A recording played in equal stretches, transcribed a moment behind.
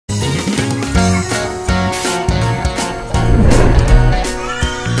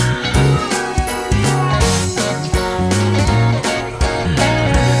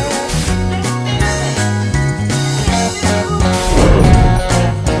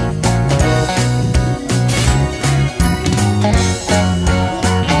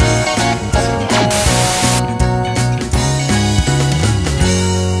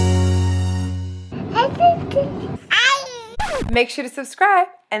Make sure to subscribe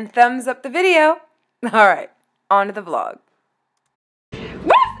and thumbs up the video. Alright, on to the vlog.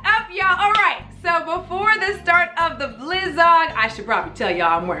 What's up, y'all? Alright, so before the start of the vlog, I should probably tell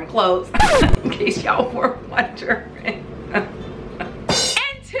y'all I'm wearing clothes in case y'all were wondering. And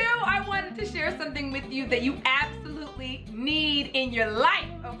two, I wanted to share something with you that you absolutely need in your life,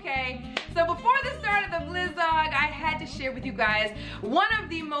 okay? So before the start of the vlog, I had to share with you guys one of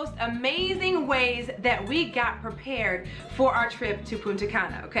the most amazing ways that we got prepared for our trip to Punta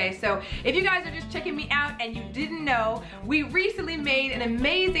Cana, okay? So if you guys are just checking me out and you didn't know, we recently made an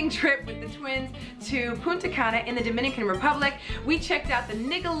amazing trip with the twins to Punta Cana in the Dominican Republic. We checked out the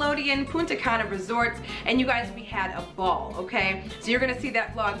Nickelodeon Punta Cana resorts, and you guys, we had a ball, okay? So you're gonna see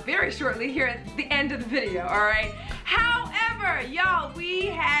that vlog very shortly here at the end of the video, all right? However, y'all, we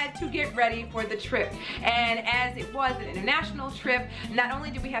had to get ready for the trip, and as it was an international trip, not only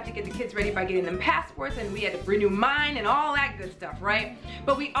did we have to get the kids ready by getting them passports, and we had to renew mine and all that good stuff, right?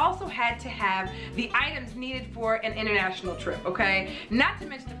 But we also had to have the items needed for an international trip, okay? Not to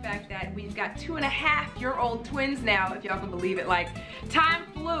mention the fact that we've got 2.5-year-old twins now, if y'all can believe it. Like, time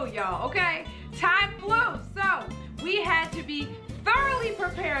flew, y'all, okay? Time flew, so we had to be thoroughly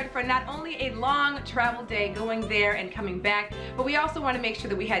prepared for not only a long travel day going there and coming back, but we also want to make sure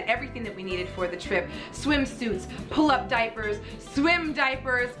that we had everything that we needed for the trip. Swimsuits, pull-up diapers, swim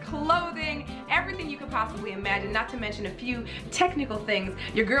diapers, clothing, everything you could possibly imagine, not to mention a few technical things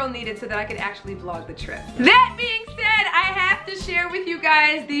your girl needed so that I could actually vlog the trip. That being said, I have to share with you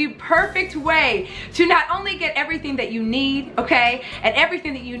guys the perfect way to not only get everything that you need, okay, and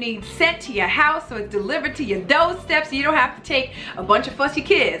everything that you need sent to your house so it's delivered to your doorstep so you don't have to take a bunch of fussy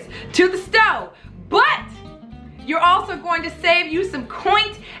kids to the stove, but you're also going to save you some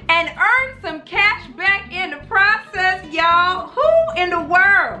coins and earn some cash back in the process, y'all. Who in the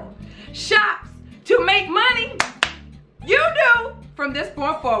world shops to make money? You do from this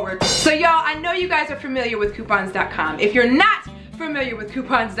point forward. So y'all, I know you guys are familiar with coupons.com. If you're not familiar with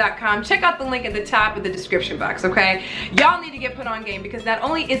coupons.com, check out the link at the top of the description box, okay? Y'all need to get put on game, because not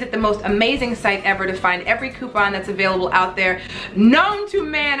only is it the most amazing site ever to find every coupon that's available out there, known to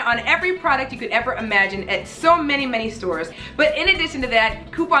man, on every product you could ever imagine at so many stores, but in addition to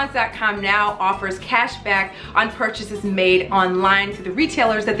that, coupons.com now offers cash back on purchases made online to the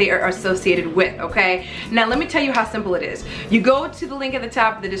retailers that they are associated with, okay? Now let me tell you how simple it is. You go to the link at the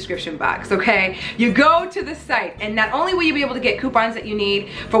top of the description box, okay? You go to the site, and not only will you be able to get coupons that you need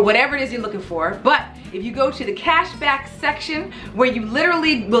for whatever it is you're looking for, but if you go to the cashback section, where you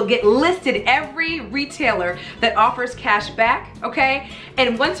literally will get listed every retailer that offers cash back, okay?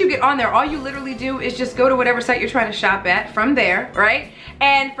 And once you get on there, all you literally do is just go to whatever site you're trying to shop at from there, right?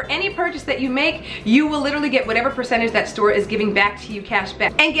 And for any purchase that you make, you will literally get whatever percentage that store is giving back to you cash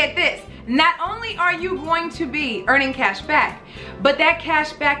back. And get this, not only are you going to be earning cash back, but that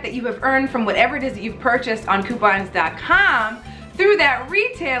cash back that you have earned from whatever it is that you've purchased on coupons.com through that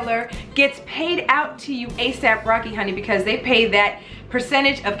retailer gets paid out to you ASAP Rocky, honey, because they pay that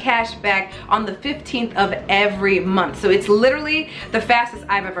percentage of cash back on the 15th of every month. So it's literally the fastest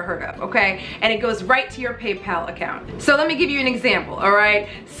I've ever heard of, okay? And it goes right to your PayPal account. So let me give you an example, all right?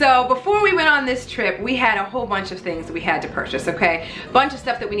 So before we went on this trip, we had a whole bunch of things that we had to purchase, okay? Bunch of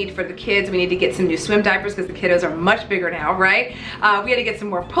stuff that we needed for the kids. We need to get some new swim diapers because the kiddos are much bigger now, right? We had to get some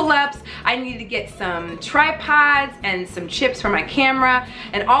more pull-ups. I needed to get some tripods and some chips for my camera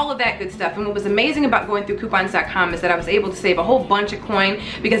and all of that good stuff. And what was amazing about going through coupons.com is that I was able to save a whole bunch of coin,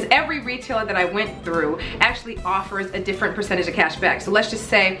 because every retailer that I went through actually offers a different percentage of cash back. So let's just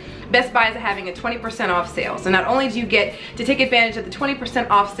say Best Buy is having a 20% off sale. So not only do you get to take advantage of the 20%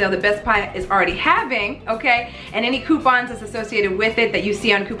 off sale that Best Buy is already having, okay, and any coupons that's associated with it that you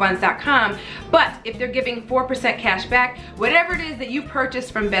see on coupons.com, but if they're giving 4% cash back, whatever it is that you purchase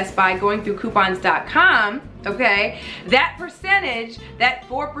from Best Buy going through coupons.com, okay, that percentage, that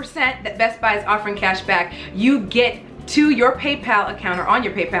 4% that Best Buy is offering cash back, you get to your PayPal account or on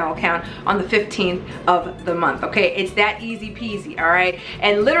your PayPal account on the 15th of the month, okay? It's that easy peasy, all right?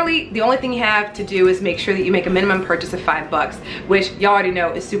 And literally the only thing you have to do is make sure that you make a minimum purchase of $5, which y'all already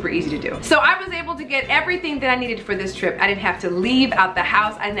know is super easy to do. So I was able to get everything that I needed for this trip. I didn't have to leave out the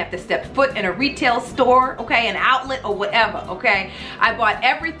house. I didn't have to step foot in a retail store, okay, an outlet or whatever, okay? I bought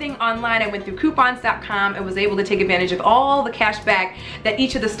everything online. I went through coupons.com and was able to take advantage of all the cash back that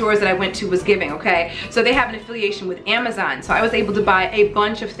each of the stores that I went to was giving, okay? So they have an affiliation with Amazon Amazon. So I was able to buy a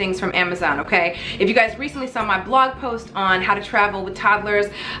bunch of things from Amazon, okay? If you guys recently saw my blog post on how to travel with toddlers,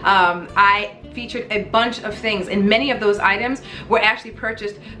 I featured a bunch of things, and many of those items were actually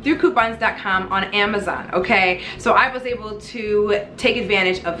purchased through coupons.com on Amazon, okay? So I was able to take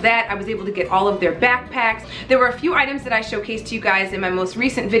advantage of that. I was able to get all of their backpacks. There were a few items that I showcased to you guys in my most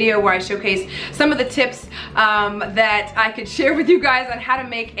recent video where I showcased some of the tips that I could share with you guys on how to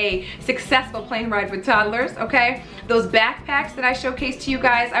make a successful plane ride with toddlers, okay? Those backpacks that I showcased to you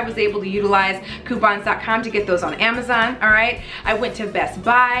guys, I was able to utilize coupons.com to get those on Amazon, all right? I went to Best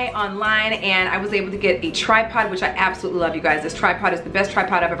Buy online and I was able to get a tripod, which I absolutely love, you guys. This tripod is the best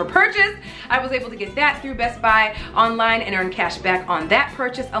tripod I've ever purchased. I was able to get that through Best Buy online and earn cash back on that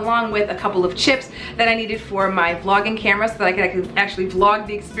purchase, along with a couple of chips that I needed for my vlogging camera so that I could actually vlog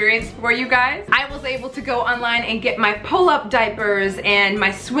the experience for you guys. I was able to go online and get my pull-up diapers and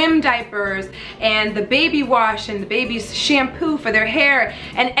my swim diapers and the baby wash and the baby's shampoo for their hair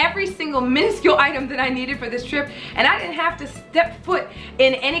and every single minuscule item that I needed for this trip, and I didn't have to step foot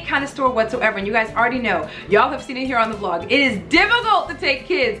in any kind of store whatsoever. And you guys already know, y'all have seen it here on the vlog, it is difficult to take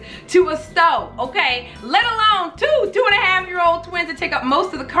kids to a store, okay? Let alone 2.5-year-old twins that take up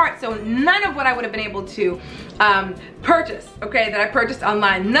most of the cart. So none of what I would have been able to purchase, okay, that I purchased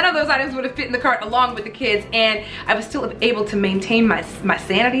online, none of those items would have fit in the cart along with the kids, and I was still able to maintain my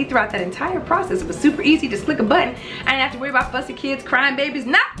sanity throughout that entire process. It was super easy, just click a button. I didn't have to worry about fussy kids, crying babies,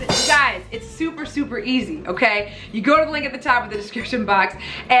 nothing. You guys, it's super easy, okay? You go to the link at the top of the description box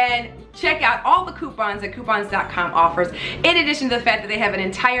and check out all the coupons that coupons.com offers, in addition to the fact that they have an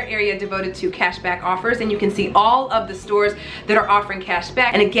entire area devoted to cashback offers, and you can see all of the stores that are offering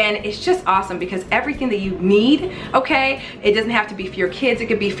cashback. And again, it's just awesome because everything that you need, okay, it doesn't have to be for your kids, it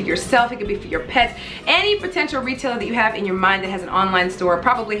could be for yourself, it could be for your pets. Any potential retailer that you have in your mind that has an online store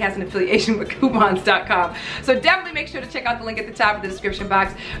probably has an affiliation with coupons.com. So definitely make sure to check out the link at the top of the description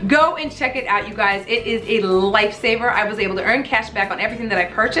box. Go and check it out, you guys. It is a lifesaver. I was able to earn cash back on everything that I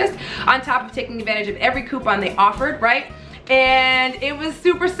purchased, on top of taking advantage of every coupon they offered, right? And it was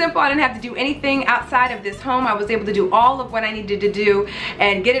super simple. I didn't have to do anything outside of this home. I was able to do all of what I needed to do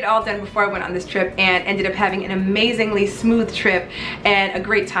and get it all done before I went on this trip, and ended up having an amazingly smooth trip and a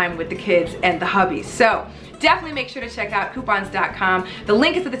great time with the kids and the hubby. So definitely make sure to check out coupons.com. The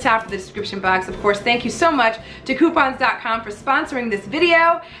link is at the top of the description box. Of course, thank you so much to coupons.com for sponsoring this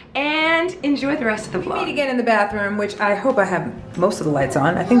video, and enjoy the rest of the vlog. We meet again in the bathroom, which I hope I have most of the lights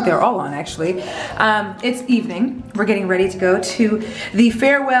on. I think they're all on, actually. It's evening. We're getting ready to go to the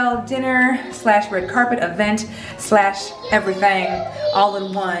farewell dinner slash red carpet event slash everything all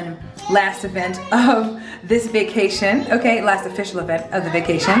in one. Last event of this vacation, okay, last official event of the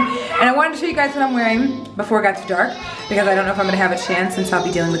vacation. And I wanted to show you guys what I'm wearing before it got too dark, because I don't know if I'm gonna have a chance since I'll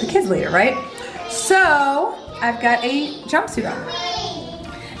be dealing with the kids later, right? So I've got a jumpsuit on.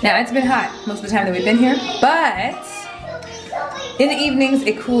 Now it's been hot most of the time that we've been here, but in the evenings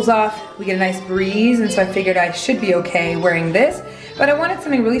it cools off, we get a nice breeze, and so I figured I should be okay wearing this. But I wanted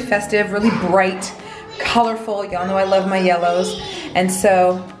something really festive, really bright, colorful. Y'all know I love my yellows, and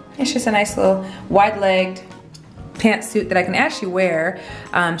so it's just a nice little wide-legged pantsuit that I can actually wear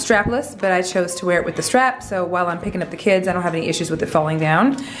strapless, but I chose to wear it with the strap, so while I'm picking up the kids I don't have any issues with it falling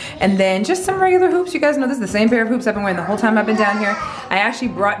down. And then just some regular hoops. You guys know this is the same pair of hoops I've been wearing the whole time I've been down here. I actually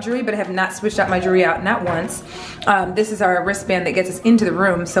brought jewelry, but I have not switched out my jewelry out, not once. This is our wristband that gets us into the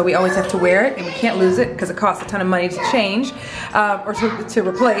room, so we always have to wear it and we can't lose it because it costs a ton of money to change or to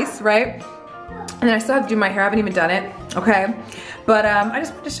replace, right? And then I still have to do my hair. I haven't even done it, okay? But I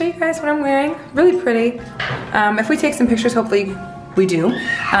just wanted to show you guys what I'm wearing. Really pretty. If we take some pictures, hopefully we do,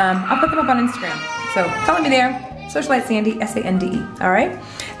 I'll put them up on Instagram. So follow me there, Socialite Sande, S-A-N-D-E, all right?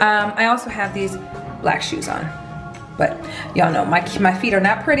 I also have these black shoes on, but y'all know my feet are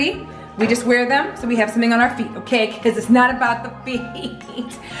not pretty. We just wear them so we have something on our feet, okay? Because it's not about the feet.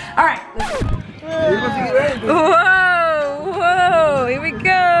 All right, let's go. Whoa, whoa, here we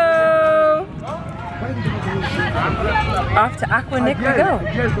go. Off to Aquanic we go.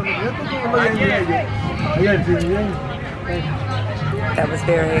 That was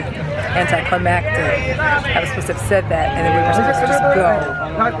very anticlimactic. I was supposed to have said that and then we were supposed to just go.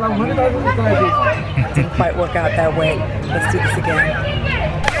 It didn't quite work out that way. Let's do this again.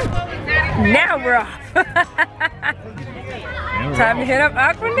 Now we're off. Time to hit up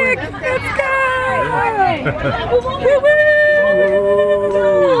Aquanic. Let's go.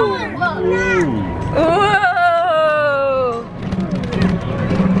 Whoa.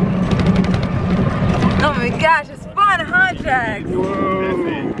 Oh my gosh, it's fun, huh, Jax?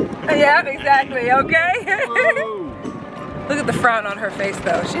 Yeah, exactly, okay? Look at the frown on her face,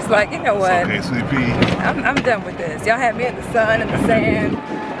 though. She's like, you know what? It's okay, sweetie. I'm done with this. Y'all had me in the sun and the sand.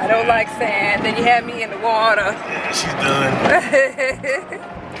 I don't like sand. Then you had me in the water. She's done.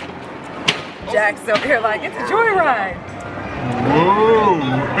 Jack's over here like, it's a joyride. Whoa.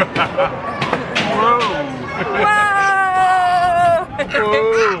 Whoa. Whoa.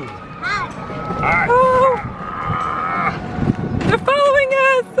 Whoa. Alright. Oh. They're following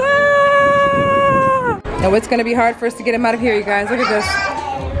us. Ah. Now it's gonna be hard for us to get him out of here, you guys. Look at this.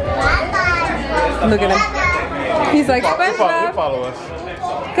 Look at him. He's like, SpongeBob. Follow us.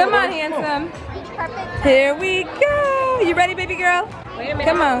 Come on, handsome. Here we go. You ready, baby girl? Wait a minute.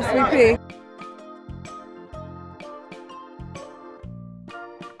 Come on, sweet pea.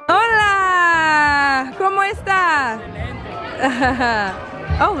 Hola. ¿Cómo está?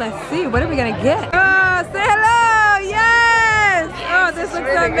 Oh, let's see. What are we gonna get? Oh, say hello. Yes. Oh, this looks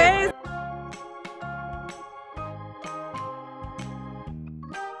amazing.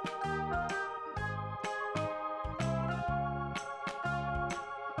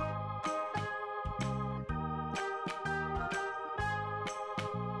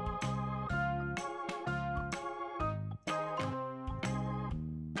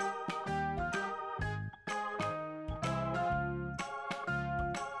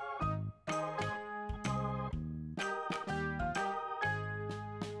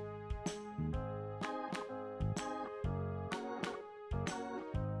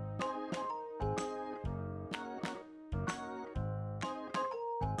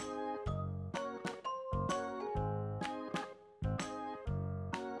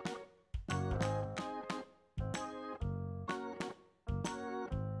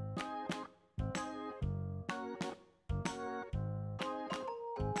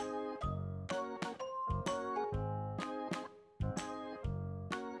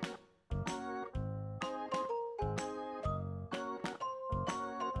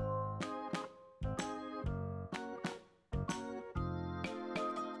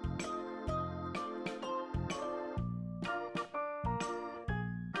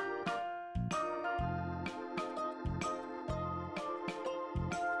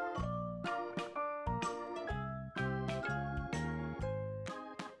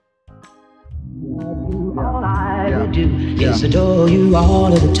 All I do is adore you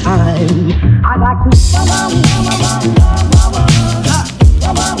all of the time. I like to.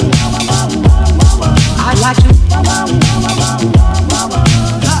 I like to.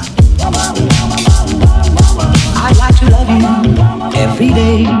 I like to love you every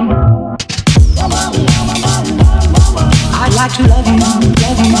day. I like to love you, love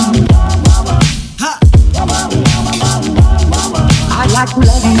you. I like to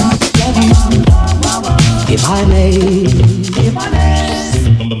love you, love you. If I may, if I may.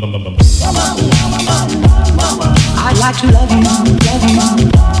 I like to love you, love you.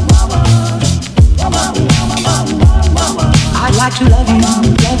 I like to love you,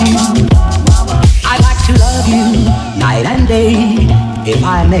 love you. I like to love you night and day. If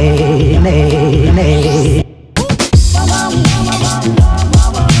I may, may.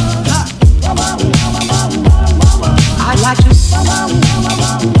 I like to.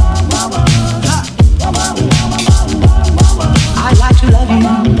 I like to love you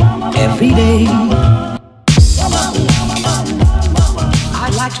every day. I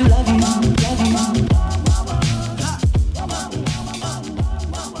like to love you, love you.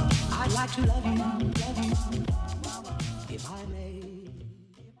 I like to love you, love you. If I may.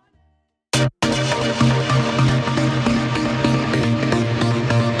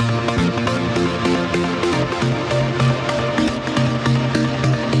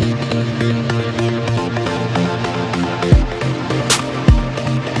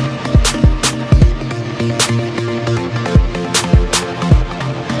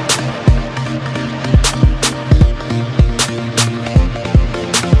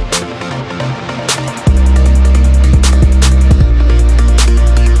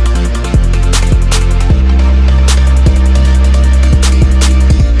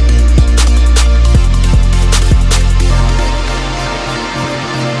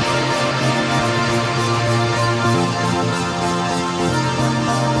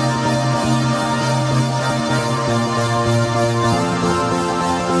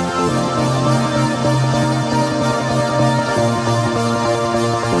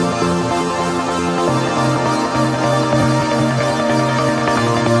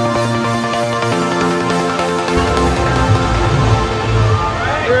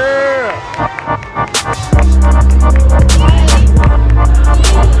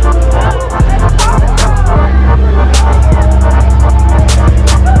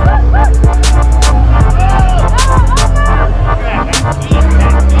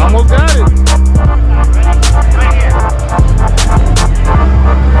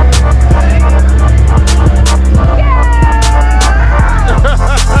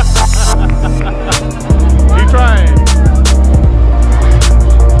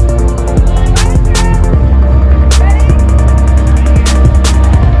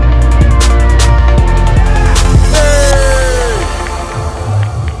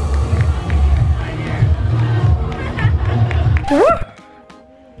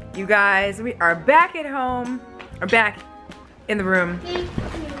 guys, we are back at home, or back in the room.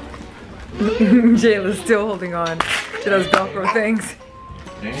 Jayla's still holding on to those Velcro things.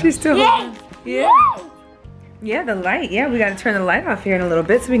 She's still holding. Yeah. Yeah, the light. Yeah, we gotta turn the light off here in a little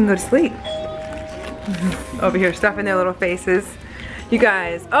bit so we can go to sleep. Over here, stuffing their little faces. You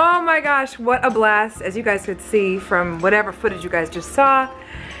guys, oh my gosh, what a blast. As you guys could see from whatever footage you guys just saw.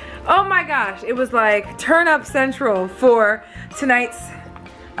 Oh my gosh, it was like turn up central for tonight's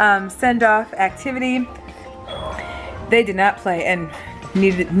send-off activity. They did not play, and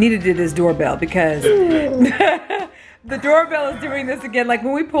neither did his doorbell, because the doorbell is doing this again. Like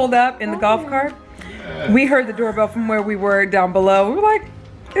when we pulled up in the golf cart, we heard the doorbell from where we were down below. We were like,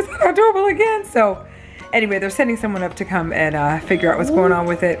 is that our doorbell again? So anyway, they're sending someone up to come and figure out what's going on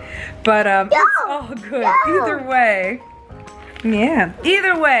with it. But it's all good. Either way, yeah,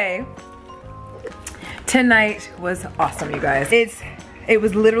 either way, tonight was awesome, you guys. It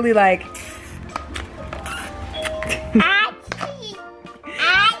was literally like,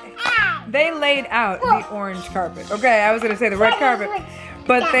 they laid out the orange carpet. Okay, I was gonna say the red carpet,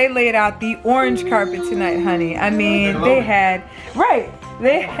 but they laid out the orange carpet tonight, honey. I mean, they had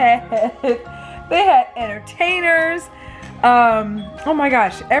entertainers. Oh my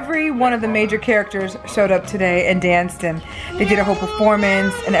gosh, every one of the major characters showed up today and danced, and they did a whole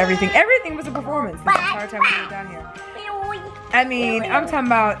performance and everything. Everything was a performance this entire time we were down here. I mean, I'm talking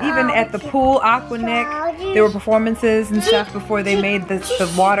about even at the pool, Aquanic, there were performances and stuff before they made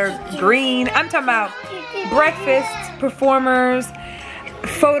the water green. I'm talking about breakfast, performers,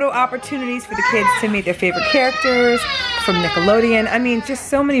 photo opportunities for the kids to meet their favorite characters from Nickelodeon. I mean, just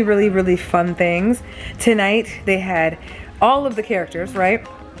so many really, really fun things. Tonight, they had all of the characters, right,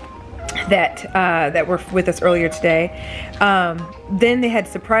 that were with us earlier today. Then they had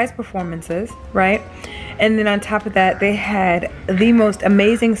surprise performances, right? And then on top of that, they had the most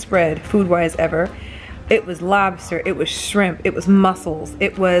amazing spread, food-wise, ever. It was lobster, it was shrimp, it was mussels,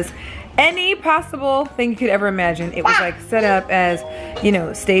 it was any possible thing you could ever imagine. It was like set up as, you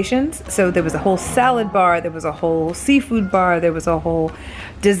know, stations. So there was a whole salad bar, there was a whole seafood bar, there was a whole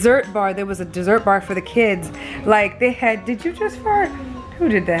dessert bar, there was a dessert bar for the kids. Like they had, did you just fart? Who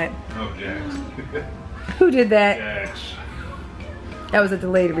did that? Oh, Jax. Who did that? Jax. That was a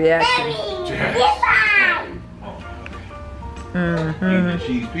delayed reaction.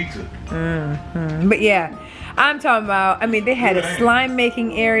 Cheese pizza. But yeah, I'm talking about, I mean, they had a slime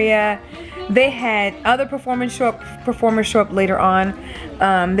making area. They had other performers show up later on.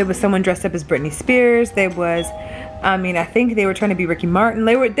 There was someone dressed up as Britney Spears. There was, I mean, I think they were trying to be Ricky Martin.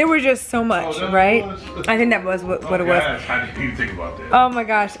 There were just so much, right? I think that was what it was. How did you think about that? Oh my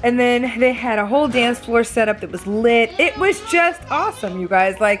gosh. And then they had a whole dance floor set up that was lit. It was just awesome, you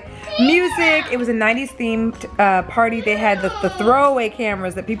guys. Like music, it was a 90s themed party. They had the throwaway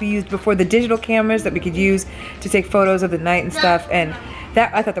cameras that people used before, the digital cameras that we could use to take photos of the night and stuff. And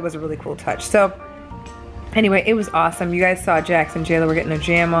that, I thought that was a really cool touch. So anyway, it was awesome. You guys saw Jax and Jayla were getting their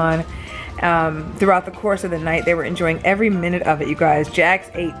jam on. Throughout the course of the night, they were enjoying every minute of it, you guys. Jax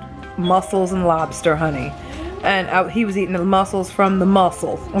ate mussels and lobster, honey. And he was eating the mussels from the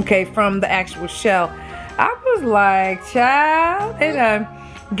mussel, okay, from the actual shell. I was like, child, they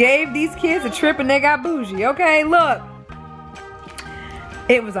gave these kids a trip and they got bougie, okay? Look,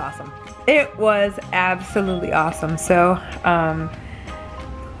 it was awesome. It was absolutely awesome. So,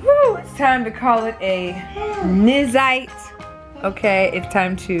 it's time to call it a nizite. Okay, it's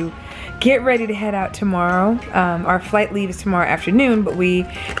time to get ready to head out tomorrow. Our flight leaves tomorrow afternoon, but we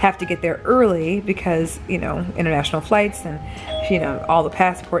have to get there early because, you know, international flights and, you know, all the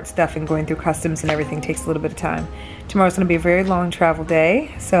passport stuff and going through customs and everything takes a little bit of time. Tomorrow's gonna be a very long travel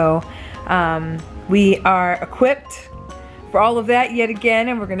day, so we are equipped for all of that yet again,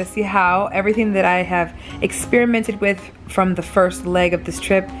 and we're gonna see how everything that I have experimented with from the first leg of this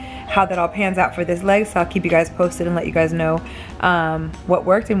trip, how that all pans out for this leg. So I'll keep you guys posted and let you guys know what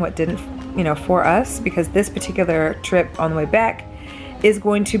worked and what didn't, you know, for us, because this particular trip on the way back is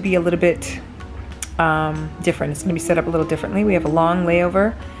going to be a little bit different. It's gonna be set up a little differently. We have a long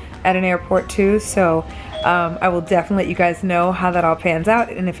layover at an airport too, so I will definitely let you guys know how that all pans out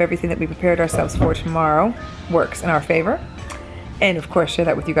and if everything that we prepared ourselves for tomorrow works in our favor. And of course share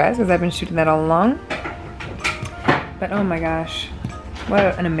that with you guys because I've been shooting that all along. But oh my gosh,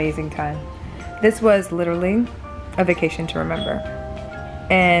 what an amazing time. This was literally a vacation to remember.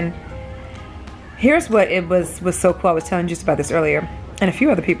 And here's what it was so cool. I was telling just about this earlier, and a few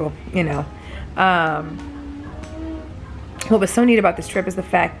other people, you know. What was so neat about this trip is the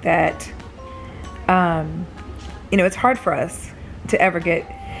fact that, you know, it's hard for us to ever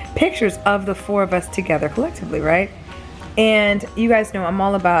get pictures of the four of us together collectively, right? And you guys know I'm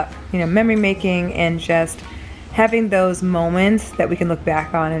all about, you know, memory making and just having those moments that we can look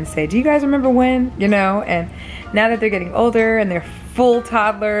back on and say, do you guys remember when, you know? And now that they're getting older and they're full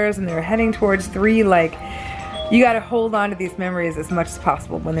toddlers and they're heading towards 3, like, you gotta hold on to these memories as much as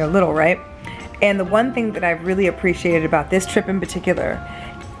possible when they're little, right? And the one thing that I've really appreciated about this trip in particular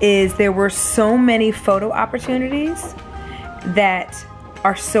is there were so many photo opportunities that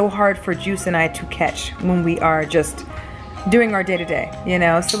are so hard for Juice and I to catch when we are just doing our day-to-day, you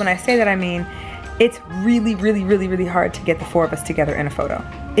know? So when I say that, I mean, it's really, really, really, really hard to get the 4 of us together in a photo.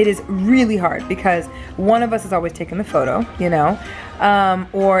 It is really hard because one of us is always taking the photo, you know?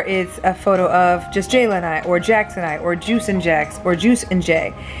 Or it's a photo of just Jayla and I, or Jax and I, or Juice and Jax, or Juice and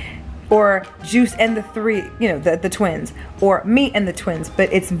Jay, or Juice and the 3, you know, the twins, or me and the twins.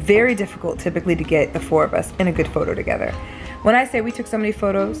 But it's very difficult typically to get the 4 of us in a good photo together. When I say we took so many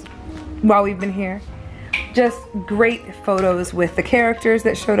photos while we've been here, just great photos with the characters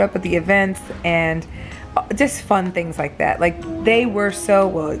that showed up at the events and just fun things like that. Like, they were so,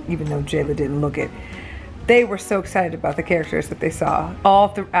 well, even though Jayla didn't look it, they were so excited about the characters that they saw all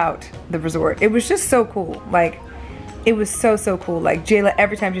throughout the resort. It was just so cool. Like, it was so, so cool. Like, Jayla,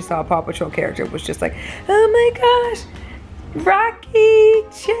 every time she saw a Paw Patrol character, was just like, oh my gosh, Rocky,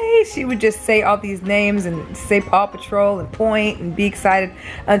 Chase. She would just say all these names and say Paw Patrol and point and be excited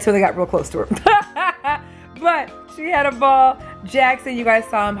until they got real close to her. But she had a ball. Jackson, you guys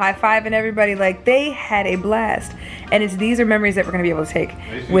saw him high-fiving everybody. Like, they had a blast. And these are memories that we're going to be able to take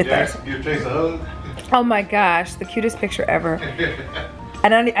with us. Give Chase a hug. Oh my gosh, the cutest picture ever.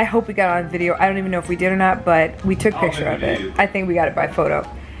 And I hope we got on video. I don't even know if we did or not, but we took a picture of it. I think we got it by photo.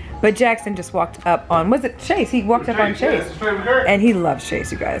 But Jackson just walked up on, was it Chase? He walked up on Chase. And he loves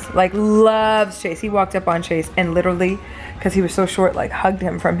Chase, you guys. Like, loves Chase. He walked up on Chase and literally, because he was so short, like, hugged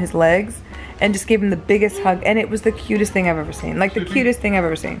him from his legs and just gave him the biggest hug. And it was the cutest thing I've ever seen. Like, the cutest thing I've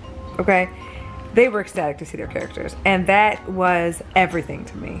ever seen. Okay? They were ecstatic to see their characters. And that was everything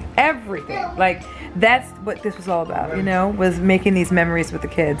to me. Everything. Like, that's what this was all about, you know, was making these memories with the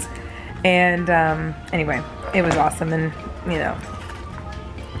kids. And anyway, it was awesome. And, you know,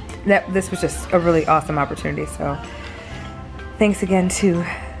 this was just a really awesome opportunity. So thanks again to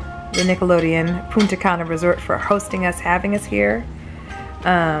the Nickelodeon Punta Cana Resort for hosting us, having us here.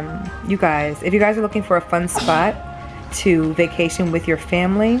 You guys, if you guys are looking for a fun spot to vacation with your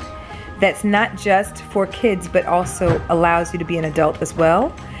family, that's not just for kids, but also allows you to be an adult as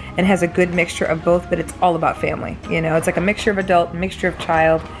well, and has a good mixture of both, but it's all about family. You know, it's like a mixture of adult, mixture of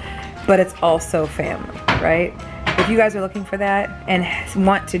child, but it's also family, right? If you guys are looking for that and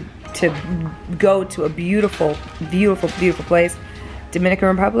want to go to a beautiful, beautiful, beautiful place, Dominican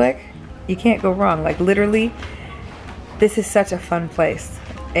Republic, you can't go wrong. Like, literally, this is such a fun place,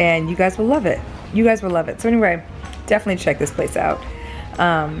 and you guys will love it. You guys will love it. So anyway, definitely check this place out.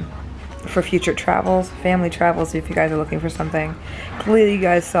 For future travels, family travels, if you guys are looking for something. Clearly you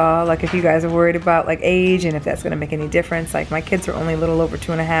guys saw, like, if you guys are worried about like age and if that's gonna make any difference, like my kids are only a little over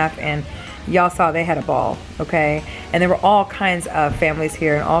 2.5 and y'all saw they had a ball, okay? And there were all kinds of families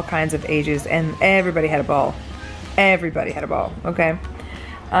here and all kinds of ages, and everybody had a ball. Everybody had a ball, okay?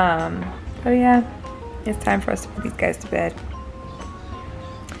 So yeah, it's time for us to put these guys to bed.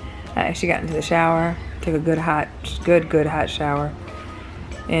 I actually got into the shower, took a good hot shower.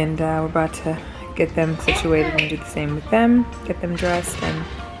 And we're about to get them situated and do the same with them. Get them dressed and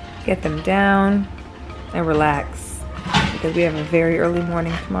get them down and relax. Because we have a very early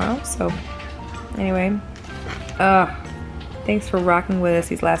morning tomorrow. So anyway, thanks for rocking with us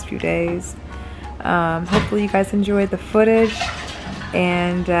these last few days. Hopefully you guys enjoyed the footage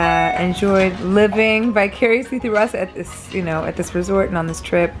and enjoyed living vicariously through us at this, you know, at this resort and on this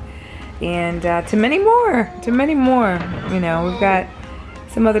trip. And to many more, you know, we've got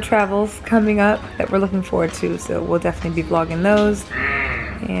some other travels coming up that we're looking forward to, so we'll definitely be vlogging those.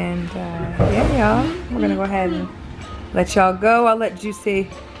 And yeah, y'all, we're gonna go ahead and let y'all go. I'll let you say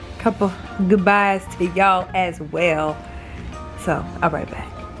a couple goodbyes to y'all as well. So I'll be right back.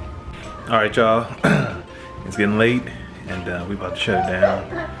 All right, y'all. It's getting late, and we about to shut it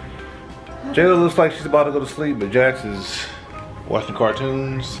down. Jayla looks like she's about to go to sleep, but Jax is watching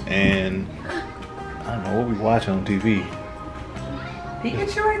cartoons, and I don't know what we watching on TV.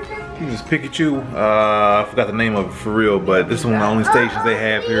 Pikachu, I think? This is Pikachu. I forgot the name of it for real, but this is one of the only stations they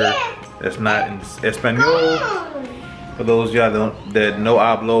have here that's not in Espanol. For those of y'all that no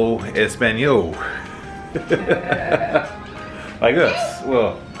hablo Espanol. Like us.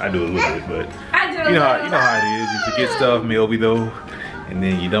 Well, I do a little bit, but you know how it is. You forget stuff, me olvido, and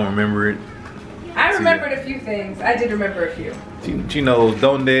then you don't remember it. I remembered a few things. I did remember a few. She knows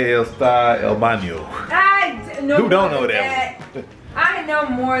donde está el baño. know Who don't more know than that one? I know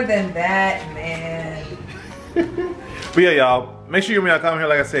more than that, man. But yeah, y'all, make sure you come here,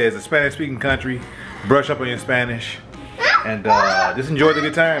 like I said, it's a Spanish speaking country. Brush up on your Spanish. And just enjoy the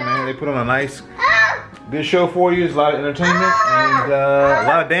good time, man. They put on a nice, good show for you. It's a lot of entertainment and a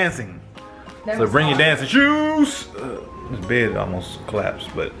lot of dancing. So bring your dancing shoes. This bed almost collapsed,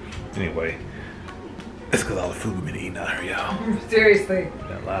 but anyway. It's because all the food we've been eating out here, y'all. Seriously.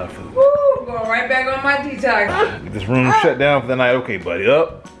 Got a lot of food. Woo, going right back on my detox. Get this room shut down for the night. Okay, buddy.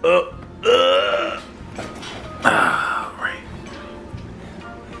 Up. All right.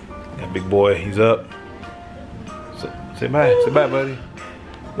 Got big boy. He's up. So, say bye. Say bye, buddy.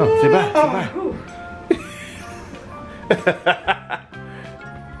 No, say bye. Say bye.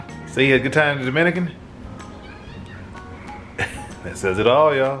 Say you had a good time in the Dominican? That says it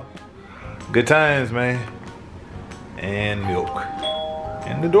all, y'all. Good times, man. And milk.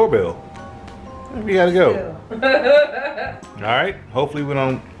 And the doorbell. We gotta go. Alright, hopefully we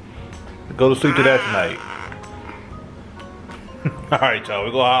don't go to sleep to that tonight. Alright, y'all,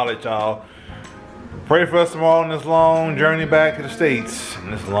 we gonna holler at y'all. Pray for us tomorrow on this long journey back to the States.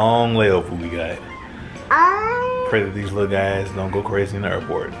 And this long layover we got. Pray that these little guys don't go crazy in the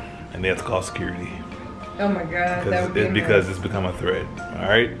airport. And they have to call security. Oh my God, that would be because it's become a threat.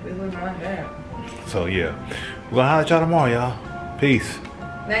 Alright? We wouldn't want that. So yeah. We're gonna holler at y'all tomorrow, y'all. Peace.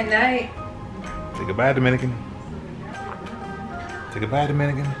 Night night. Say goodbye, Dominican. Say goodbye,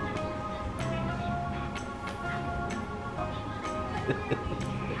 Dominican.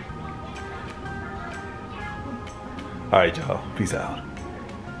 Alright, y'all. Peace out.